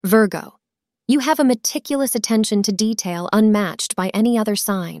Virgo, you have a meticulous attention to detail unmatched by any other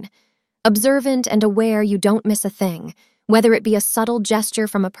sign. Observant and aware, you don't miss a thing, whether it be a subtle gesture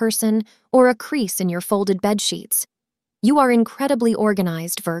from a person or a crease in your folded bedsheets. You are incredibly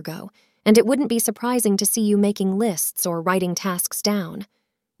organized, Virgo, and it wouldn't be surprising to see you making lists or writing tasks down.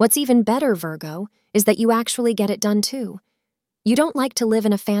 What's even better, Virgo, is that you actually get it done too. You don't like to live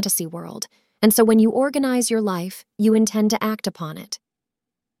in a fantasy world, and so when you organize your life, you intend to act upon it.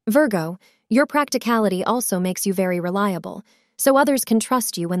 Virgo, your practicality also makes you very reliable, so others can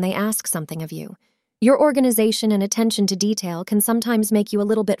trust you when they ask something of you. Your organization and attention to detail can sometimes make you a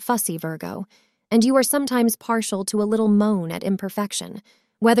little bit fussy, Virgo, and you are sometimes partial to a little moan at imperfection,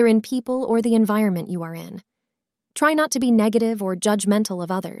 whether in people or the environment you are in. Try not to be negative or judgmental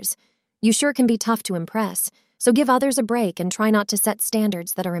of others. You sure can be tough to impress, so give others a break and try not to set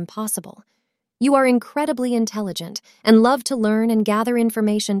standards that are impossible. You are incredibly intelligent and love to learn and gather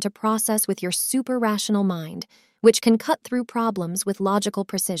information to process with your super rational mind, which can cut through problems with logical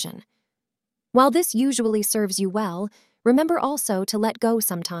precision. While this usually serves you well, remember also to let go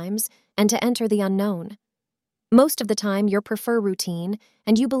sometimes and to enter the unknown. Most of the time, you prefer routine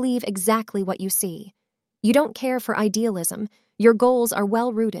and you believe exactly what you see. You don't care for idealism, your goals are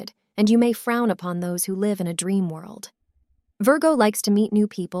well-rooted, and you may frown upon those who live in a dream world. Virgo likes to meet new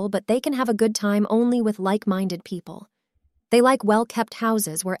people, but they can have a good time only with like-minded people. They like well-kept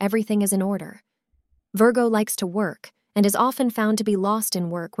houses where everything is in order. Virgo likes to work and is often found to be lost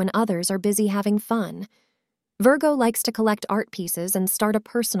in work when others are busy having fun. Virgo likes to collect art pieces and start a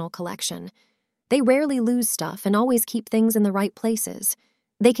personal collection. They rarely lose stuff and always keep things in the right places.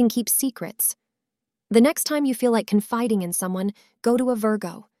 They can keep secrets. The next time you feel like confiding in someone, go to a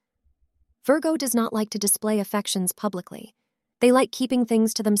Virgo. Virgo does not like to display affections publicly. They like keeping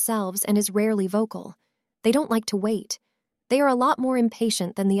things to themselves and is rarely vocal. They don't like to wait. They are a lot more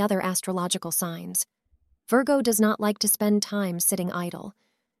impatient than the other astrological signs. Virgo does not like to spend time sitting idle.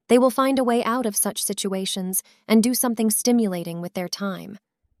 They will find a way out of such situations and do something stimulating with their time.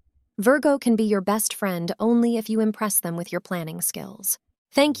 Virgo can be your best friend only if you impress them with your planning skills.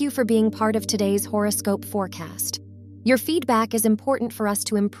 Thank you for being part of today's horoscope forecast. Your feedback is important for us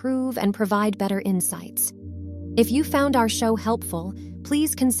to improve and provide better insights. If you found our show helpful,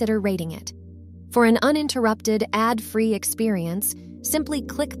 please consider rating it. For an uninterrupted, ad-free experience, simply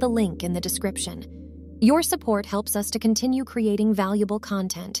click the link in the description. Your support helps us to continue creating valuable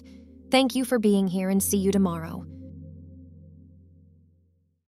content. Thank you for being here and see you tomorrow.